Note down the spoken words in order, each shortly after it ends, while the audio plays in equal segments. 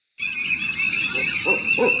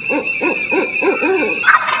Welcome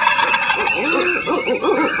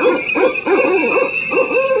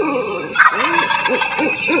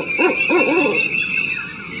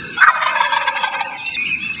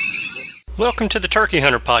to the Turkey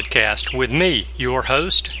Hunter Podcast with me, your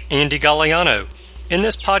host, Andy Galliano. In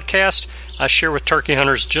this podcast, I share with turkey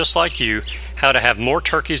hunters just like you how to have more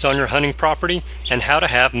turkeys on your hunting property and how to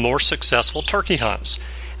have more successful turkey hunts.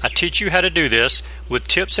 I teach you how to do this with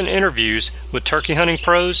tips and interviews with turkey hunting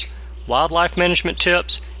pros, wildlife management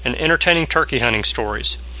tips, and entertaining turkey hunting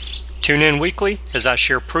stories. Tune in weekly as I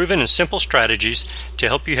share proven and simple strategies to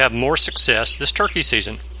help you have more success this turkey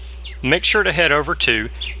season. Make sure to head over to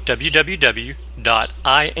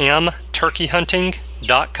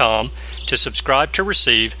www.iamturkeyhunting.com to subscribe to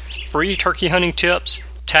receive free turkey hunting tips,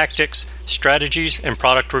 tactics, strategies, and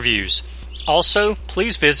product reviews. Also,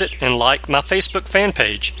 please visit and like my Facebook fan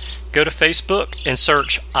page. Go to Facebook and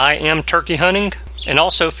search I Am Turkey Hunting, and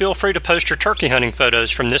also feel free to post your turkey hunting photos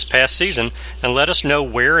from this past season and let us know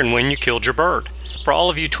where and when you killed your bird. For all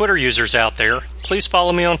of you Twitter users out there, please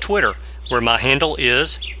follow me on Twitter, where my handle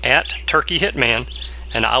is @TurkeyHitman,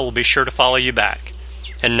 and I will be sure to follow you back.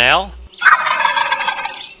 And now,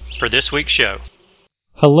 for this week's show.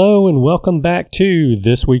 Hello and welcome back to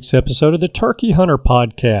this week's episode of the Turkey Hunter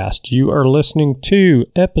Podcast. You are listening to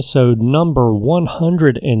episode number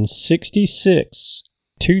 166,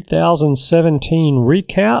 2017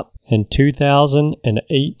 recap and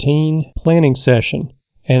 2018 planning session.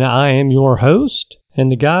 And I am your host,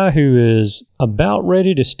 and the guy who is about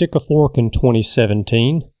ready to stick a fork in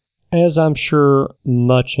 2017, as I'm sure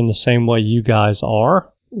much in the same way you guys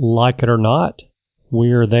are, like it or not,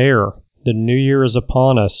 we're there. The new year is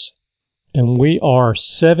upon us, and we are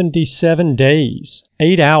 77 days,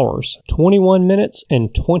 8 hours, 21 minutes,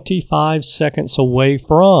 and 25 seconds away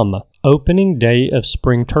from opening day of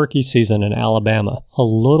spring turkey season in Alabama, a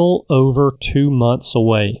little over 2 months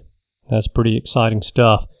away. That's pretty exciting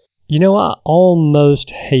stuff. You know, I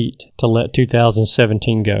almost hate to let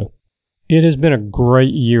 2017 go. It has been a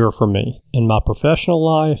great year for me in my professional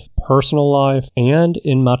life, personal life, and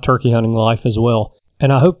in my turkey hunting life as well.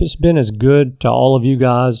 And I hope it's been as good to all of you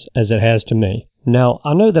guys as it has to me. Now,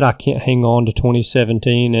 I know that I can't hang on to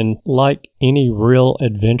 2017, and like any real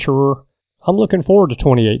adventurer, I'm looking forward to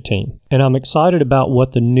 2018. And I'm excited about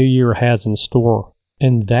what the new year has in store.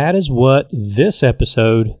 And that is what this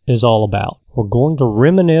episode is all about. We're going to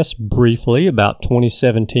reminisce briefly about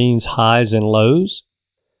 2017's highs and lows,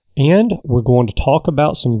 and we're going to talk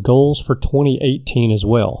about some goals for 2018 as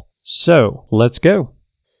well. So, let's go.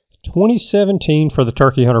 2017 for the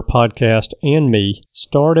Turkey Hunter Podcast and me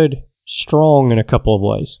started strong in a couple of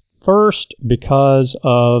ways. First, because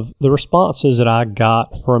of the responses that I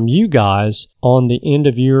got from you guys on the end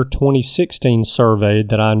of year 2016 survey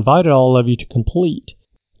that I invited all of you to complete.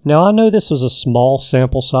 Now, I know this was a small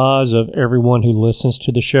sample size of everyone who listens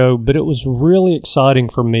to the show, but it was really exciting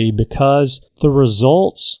for me because the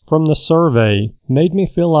results from the survey made me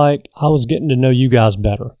feel like I was getting to know you guys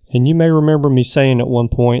better. And you may remember me saying at one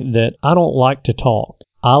point that I don't like to talk.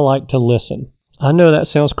 I like to listen. I know that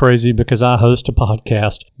sounds crazy because I host a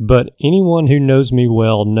podcast, but anyone who knows me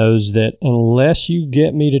well knows that unless you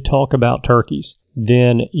get me to talk about turkeys,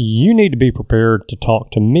 then you need to be prepared to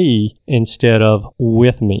talk to me instead of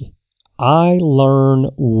with me. I learn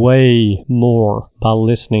way more by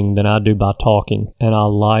listening than I do by talking, and I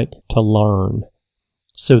like to learn.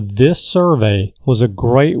 So this survey was a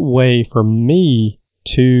great way for me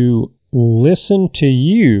to listen to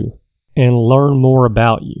you and learn more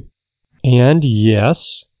about you. And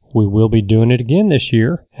yes, we will be doing it again this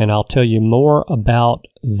year, and I'll tell you more about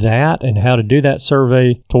that and how to do that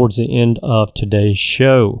survey towards the end of today's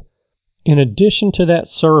show. In addition to that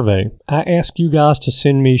survey, I asked you guys to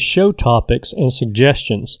send me show topics and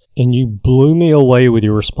suggestions, and you blew me away with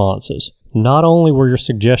your responses. Not only were your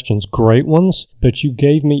suggestions great ones, but you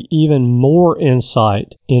gave me even more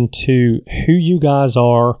insight into who you guys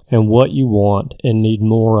are and what you want and need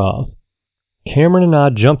more of. Cameron and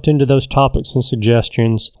I jumped into those topics and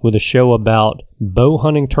suggestions with a show about bow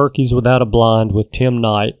hunting turkeys without a blind with Tim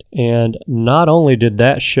Knight, and not only did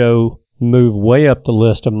that show move way up the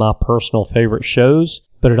list of my personal favorite shows,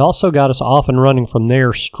 but it also got us off and running from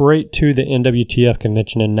there straight to the NWTF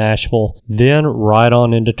convention in Nashville, then right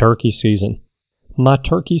on into turkey season. My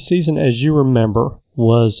turkey season, as you remember,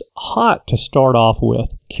 was hot to start off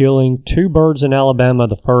with, killing 2 birds in Alabama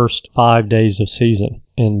the first 5 days of season.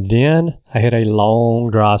 And then I had a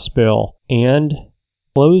long dry spell and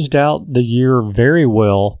closed out the year very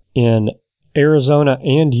well in Arizona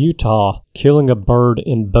and Utah, killing a bird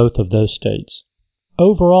in both of those states.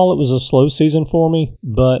 Overall, it was a slow season for me,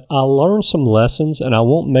 but I learned some lessons and I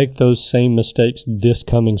won't make those same mistakes this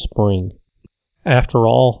coming spring. After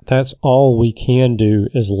all, that's all we can do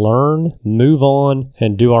is learn, move on,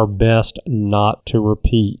 and do our best not to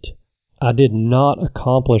repeat. I did not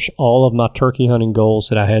accomplish all of my turkey hunting goals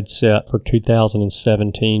that I had set for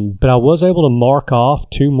 2017, but I was able to mark off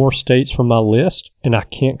 2 more states from my list, and I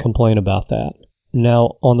can't complain about that.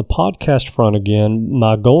 Now, on the podcast front again,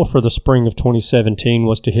 my goal for the spring of 2017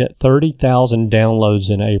 was to hit 30,000 downloads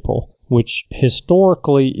in April, which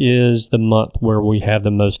historically is the month where we have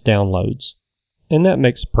the most downloads. And that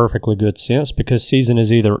makes perfectly good sense because season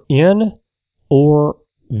is either in or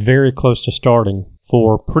very close to starting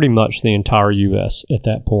for pretty much the entire U.S. at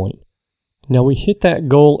that point. Now, we hit that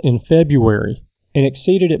goal in February and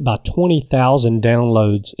exceeded it by 20,000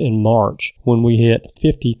 downloads in March when we hit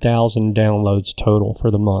 50,000 downloads total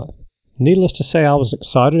for the month. Needless to say, I was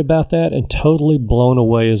excited about that and totally blown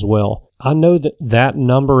away as well. I know that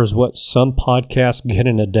number is what some podcasts get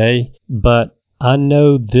in a day, but I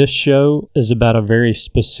know this show is about a very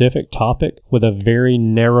specific topic with a very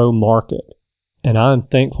narrow market, and I'm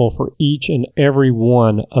thankful for each and every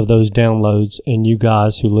one of those downloads and you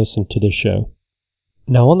guys who listen to this show.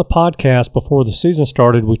 Now, on the podcast before the season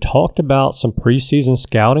started, we talked about some preseason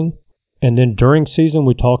scouting, and then during season,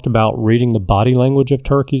 we talked about reading the body language of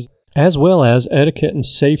turkeys, as well as etiquette and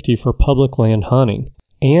safety for public land hunting.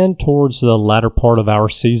 And towards the latter part of our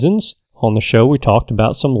seasons, on the show, we talked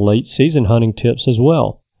about some late season hunting tips as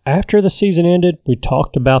well. After the season ended, we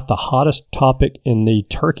talked about the hottest topic in the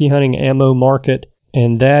turkey hunting ammo market,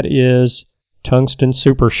 and that is tungsten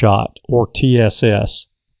super shot, or TSS.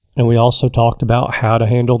 And we also talked about how to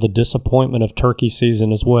handle the disappointment of turkey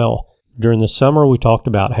season as well. During the summer, we talked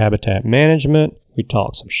about habitat management, we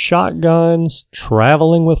talked some shotguns,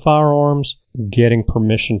 traveling with firearms, getting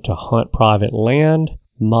permission to hunt private land,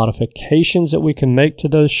 modifications that we can make to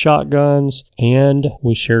those shotguns, and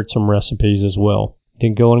we shared some recipes as well.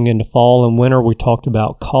 Then going into fall and winter, we talked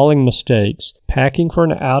about calling mistakes, packing for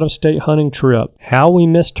an out-of-state hunting trip, how we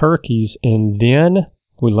miss turkeys, and then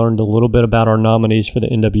we learned a little bit about our nominees for the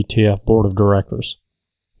NWTF Board of Directors.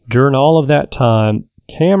 During all of that time,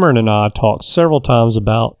 Cameron and I talked several times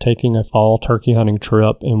about taking a fall turkey hunting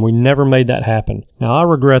trip, and we never made that happen. Now, I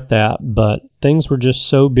regret that, but things were just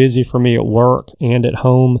so busy for me at work and at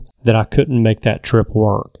home that I couldn't make that trip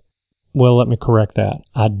work. Well, let me correct that.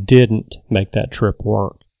 I didn't make that trip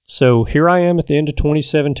work. So here I am at the end of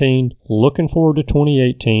 2017, looking forward to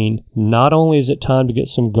 2018. Not only is it time to get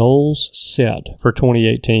some goals set for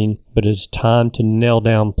 2018, but it's time to nail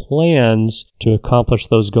down plans to accomplish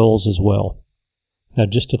those goals as well. Now,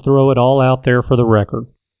 just to throw it all out there for the record,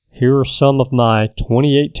 here are some of my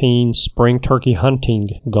 2018 spring turkey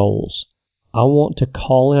hunting goals. I want to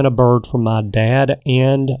call in a bird for my dad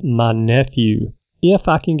and my nephew, if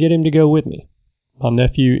I can get him to go with me. My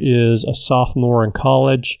nephew is a sophomore in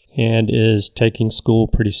college and is taking school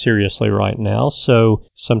pretty seriously right now, so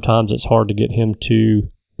sometimes it's hard to get him to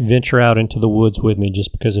venture out into the woods with me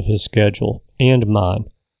just because of his schedule and mine.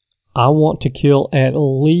 I want to kill at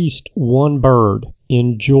least one bird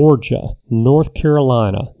in Georgia, North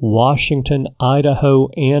Carolina, Washington, Idaho,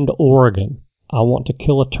 and Oregon. I want to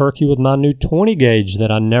kill a turkey with my new 20 gauge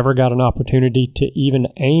that I never got an opportunity to even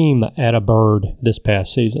aim at a bird this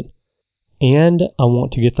past season. And I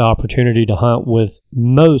want to get the opportunity to hunt with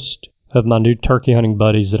most of my new turkey hunting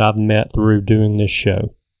buddies that I've met through doing this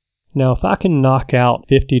show. Now, if I can knock out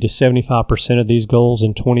 50 to 75% of these goals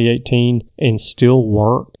in 2018 and still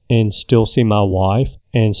work and still see my wife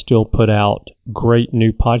and still put out great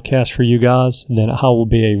new podcasts for you guys, then I will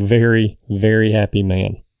be a very, very happy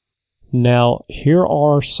man. Now, here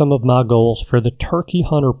are some of my goals for the Turkey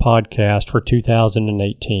Hunter podcast for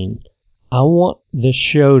 2018. I want this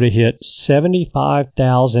show to hit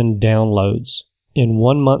 75,000 downloads in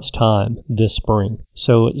 1 month's time this spring.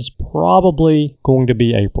 So it's probably going to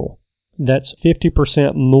be April. That's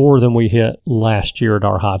 50% more than we hit last year at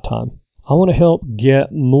our high time. I want to help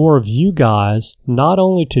get more of you guys not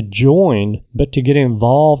only to join, but to get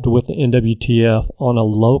involved with the NWTF on a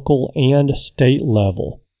local and state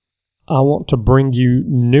level. I want to bring you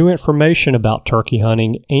new information about turkey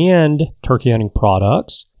hunting and turkey hunting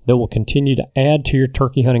products that will continue to add to your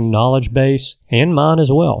turkey hunting knowledge base and mine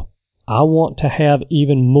as well. I want to have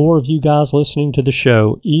even more of you guys listening to the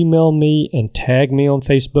show. Email me and tag me on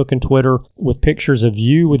Facebook and Twitter with pictures of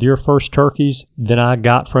you with your first turkeys that I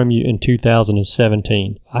got from you in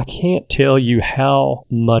 2017. I can't tell you how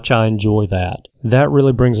much I enjoy that. That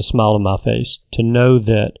really brings a smile to my face to know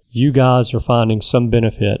that you guys are finding some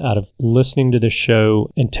benefit out of listening to this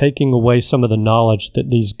show and taking away some of the knowledge that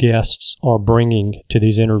these guests are bringing to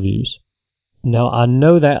these interviews. Now, I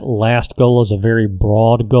know that last goal is a very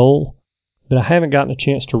broad goal, but I haven't gotten a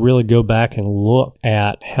chance to really go back and look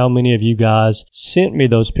at how many of you guys sent me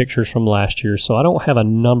those pictures from last year, so I don't have a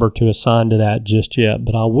number to assign to that just yet,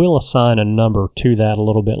 but I will assign a number to that a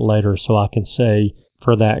little bit later so I can say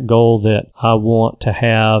for that goal that I want to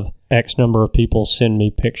have X number of people send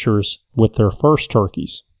me pictures with their first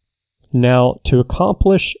turkeys. Now, to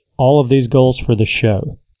accomplish all of these goals for the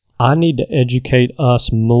show, I need to educate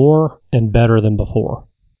us more and better than before.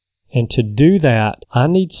 And to do that, I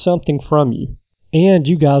need something from you. And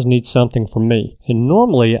you guys need something from me. And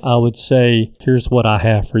normally I would say, here's what I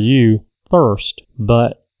have for you first,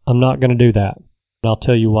 but I'm not going to do that. And I'll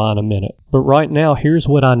tell you why in a minute. But right now, here's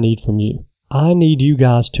what I need from you. I need you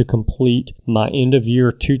guys to complete my end of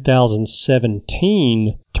year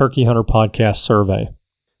 2017 Turkey Hunter Podcast survey.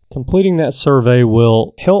 Completing that survey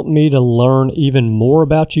will help me to learn even more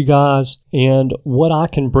about you guys and what I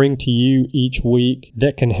can bring to you each week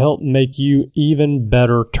that can help make you even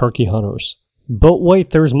better turkey hunters. But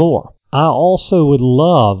wait, there's more. I also would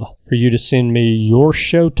love for you to send me your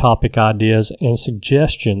show topic ideas and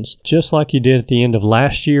suggestions, just like you did at the end of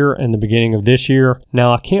last year and the beginning of this year.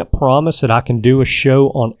 Now, I can't promise that I can do a show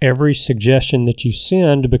on every suggestion that you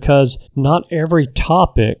send because not every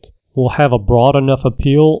topic will have a broad enough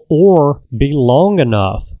appeal or be long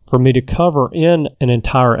enough for me to cover in an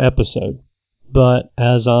entire episode. But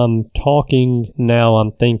as I'm talking now,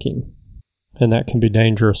 I'm thinking, and that can be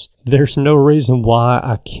dangerous. There's no reason why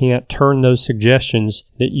I can't turn those suggestions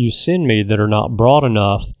that you send me that are not broad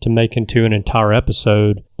enough to make into an entire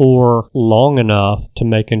episode or long enough to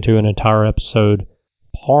make into an entire episode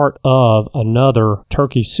part of another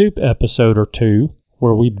turkey soup episode or two,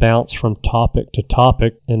 where we bounce from topic to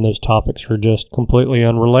topic, and those topics are just completely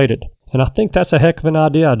unrelated. And I think that's a heck of an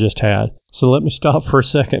idea I just had. So let me stop for a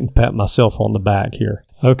second and pat myself on the back here.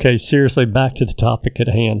 Okay, seriously, back to the topic at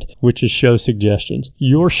hand, which is show suggestions.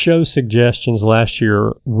 Your show suggestions last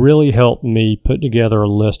year really helped me put together a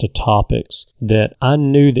list of topics that I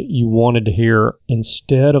knew that you wanted to hear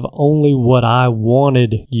instead of only what I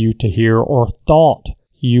wanted you to hear or thought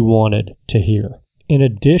you wanted to hear. In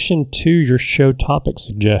addition to your show topic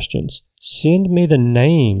suggestions, send me the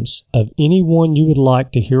names of anyone you would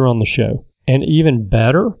like to hear on the show. And even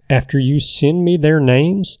better, after you send me their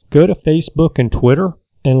names, go to Facebook and Twitter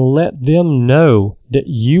and let them know that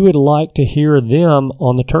you would like to hear them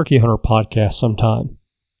on the Turkey Hunter podcast sometime.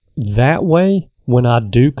 That way, when I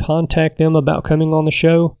do contact them about coming on the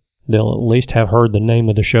show, they'll at least have heard the name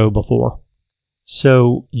of the show before.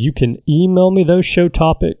 So you can email me those show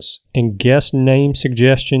topics and guest name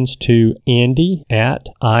suggestions to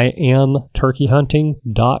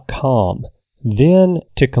andy@iamturkeyhunting.com. Then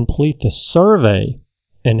to complete the survey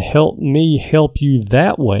and help me help you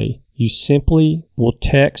that way, you simply will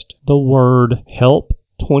text the word HELP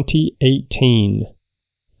 2018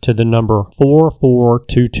 to the number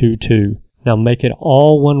 44222. Now make it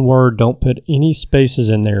all one word. Don't put any spaces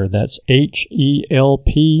in there. That's HELP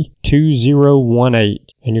 2018.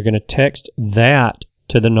 And you're going to text that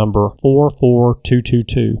to the number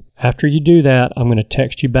 44222. After you do that, I'm going to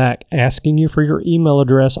text you back asking you for your email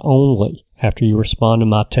address only. After you respond to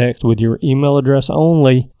my text with your email address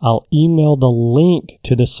only, I'll email the link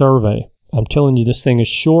to the survey. I'm telling you, this thing is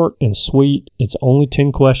short and sweet. It's only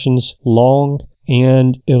 10 questions long,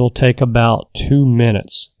 and it'll take about 2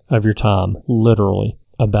 minutes of your time, literally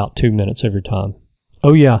about 2 minutes of your time.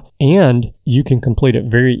 Oh yeah, and you can complete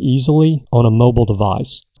it very easily on a mobile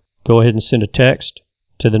device. Go ahead and send a text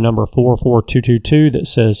to the number 44222 that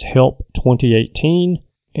says HELP 2018,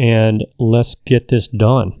 and let's get this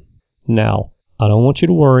done. Now, I don't want you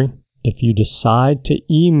to worry. If you decide to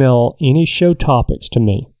email any show topics to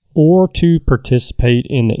me or to participate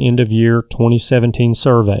in the end of year 2017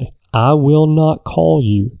 survey, I will not call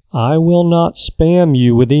you. I will not spam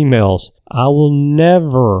you with emails. I will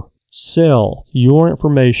never sell your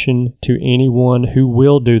information to anyone who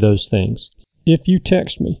will do those things. If you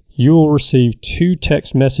text me, you will receive 2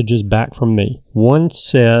 text messages back from me. One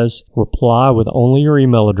says, reply with only your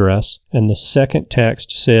email address, and the second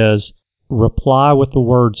text says, reply with the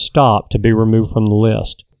word stop to be removed from the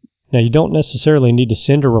list. Now, you don't necessarily need to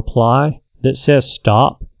send a reply that says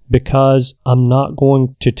stop, because I'm not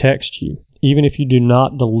going to text you. even if you do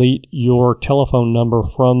not delete your telephone number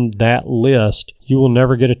from that list, you will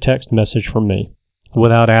never get a text message from me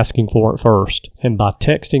without asking for it first. And by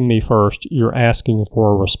texting me first, you're asking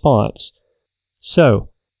for a response. So,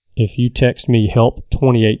 if you text me Help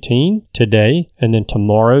 2018 today, and then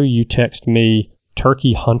tomorrow you text me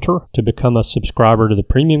Turkey Hunter to become a subscriber to the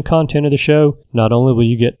premium content of the show, not only will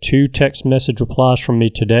you get 2 text message replies from me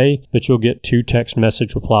today, but you'll get 2 text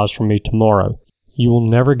message replies from me tomorrow. You will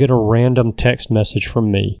never get a random text message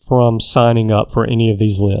from me from signing up for any of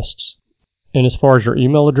these lists. And as far as your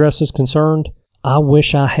email address is concerned, I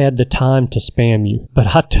wish I had the time to spam you, but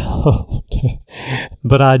I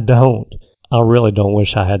don't. I really don't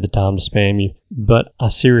wish I had the time to spam you, but I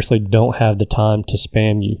seriously don't have the time to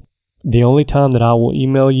spam you. The only time that I will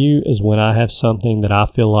email you is when I have something that I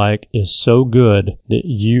feel like is so good that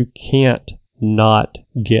you can't not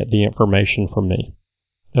get the information from me.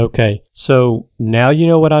 Okay, so now you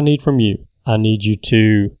know what I need from you. I need you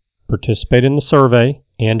to participate in the survey,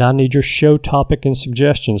 and I need your show topic and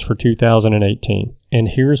suggestions for 2018. And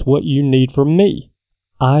here's what you need from me.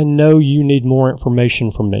 I know you need more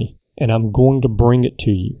information from me, and I'm going to bring it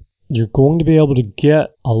to you. You're going to be able to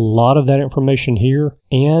get a lot of that information here,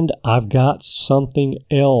 and I've got something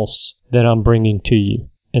else that I'm bringing to you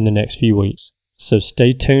in the next few weeks. So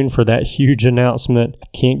stay tuned for that huge announcement. I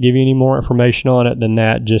can't give you any more information on it than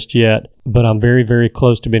that just yet, but I'm very, very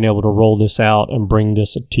close to being able to roll this out and bring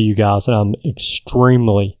this to you guys, and I'm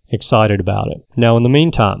extremely excited about it. Now, in the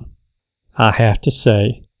meantime, I have to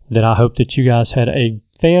say that I hope that you guys had a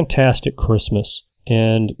fantastic Christmas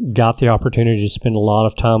and got the opportunity to spend a lot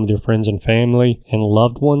of time with your friends and family and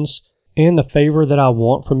loved ones. And the favor that I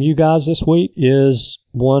want from you guys this week is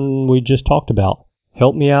one we just talked about.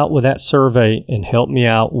 Help me out with that survey and help me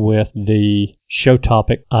out with the show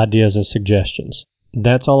topic ideas and suggestions.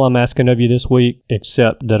 That's all I'm asking of you this week,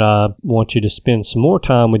 except that I want you to spend some more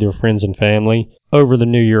time with your friends and family over the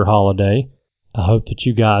New Year holiday. I hope that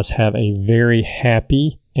you guys have a very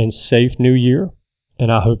happy and safe New Year, and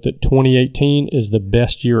I hope that 2018 is the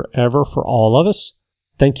best year ever for all of us.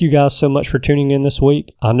 Thank you guys so much for tuning in this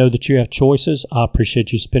week. I know that you have choices. I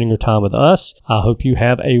appreciate you spending your time with us. I hope you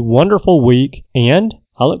have a wonderful week, and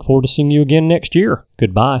I look forward to seeing you again next year.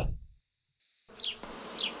 Goodbye.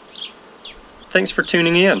 Thanks for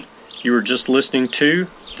tuning in. You were just listening to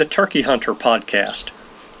the Turkey Hunter podcast.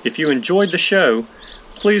 If you enjoyed the show,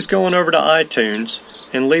 please go on over to iTunes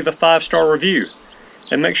and leave a 5-star review.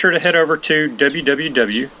 And make sure to head over to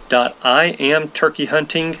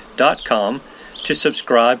www.iamturkeyhunting.com to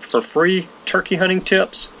subscribe for free turkey hunting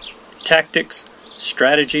tips, tactics,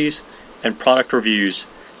 strategies, and product reviews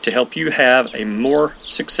to help you have a more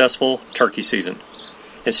successful turkey season.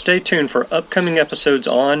 And stay tuned for upcoming episodes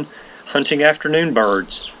on hunting afternoon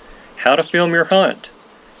birds, how to film your hunt,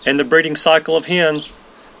 and the breeding cycle of hens,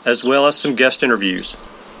 as well as some guest interviews.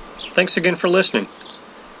 Thanks again for listening.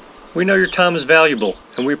 We know your time is valuable,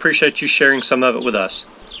 and we appreciate you sharing some of it with us.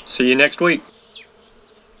 See you next week.